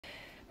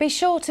Be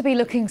sure to be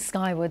looking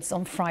skywards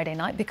on Friday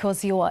night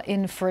because you are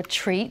in for a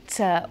treat.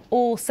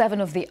 All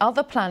 7 of the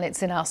other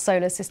planets in our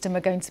solar system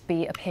are going to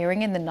be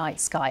appearing in the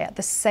night sky at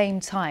the same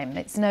time.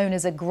 It's known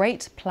as a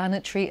great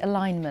planetary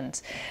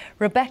alignment.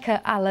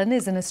 Rebecca Allen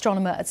is an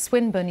astronomer at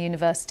Swinburne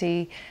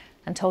University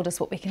and told us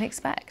what we can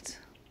expect.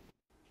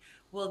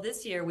 Well,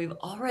 this year we've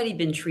already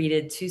been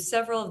treated to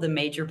several of the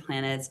major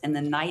planets in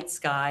the night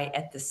sky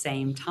at the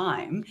same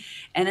time.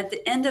 And at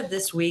the end of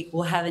this week,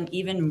 we'll have an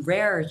even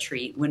rarer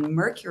treat when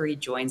Mercury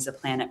joins the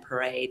planet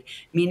parade,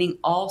 meaning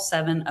all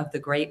 7 of the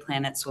great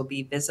planets will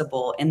be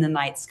visible in the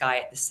night sky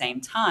at the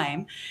same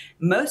time.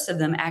 Most of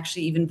them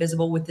actually even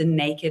visible with the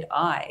naked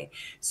eye.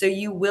 So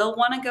you will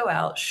want to go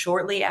out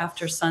shortly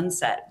after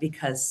sunset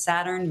because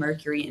Saturn,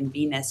 Mercury, and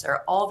Venus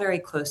are all very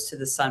close to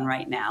the sun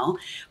right now,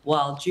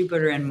 while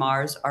Jupiter and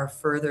Mars are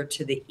further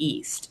to the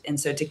east. And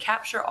so to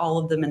capture all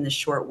of them in this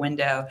short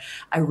window,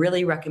 I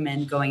really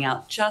recommend going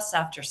out just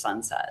after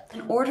sunset.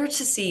 In order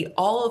to see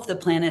all of the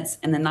planets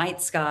in the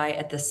night sky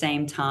at the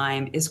same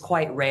time is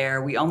quite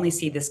rare. We only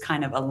see this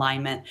kind of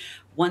alignment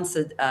once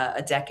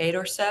a decade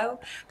or so,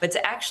 but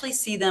to actually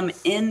see them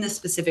in the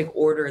specific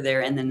order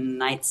they're in the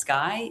night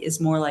sky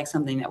is more like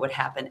something that would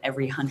happen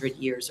every 100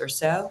 years or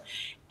so.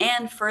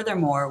 And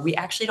furthermore, we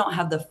actually don't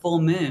have the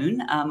full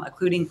moon,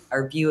 including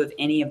our view of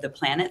any of the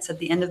planets at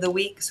the end of the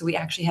week, so we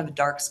actually have a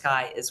dark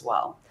sky as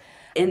well.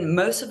 In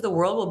most of the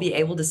world will be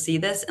able to see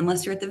this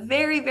unless you're at the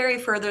very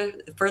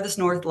furthest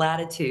north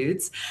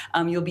latitudes.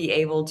 You'll be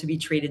able to be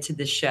treated to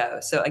this show.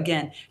 So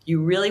again,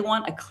 you really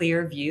want a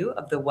clear view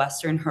of the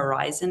western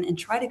horizon and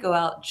try to go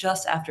out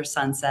just after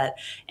sunset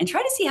and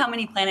try to see how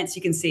many planets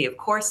you can see. Of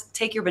course,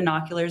 take your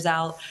binoculars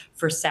out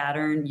for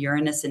Saturn,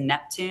 Uranus, and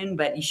Neptune,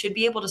 but you should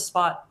be able to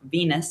spot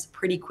Venus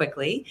pretty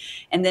quickly.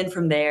 And then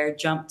from there,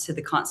 jump to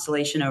the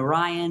constellation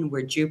Orion,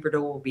 where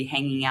Jupiter will be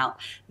hanging out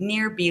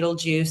near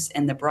Betelgeuse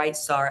and the bright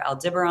star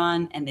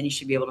Aldebaran, and then you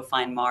should be able to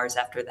find Mars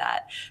after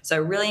that. So I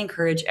really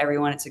encourage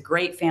everyone. It's a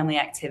great family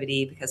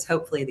activity because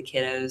hopefully the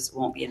kiddos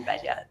won't be in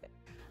bed yet.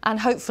 And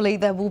hopefully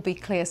there will be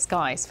clear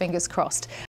skies, fingers crossed.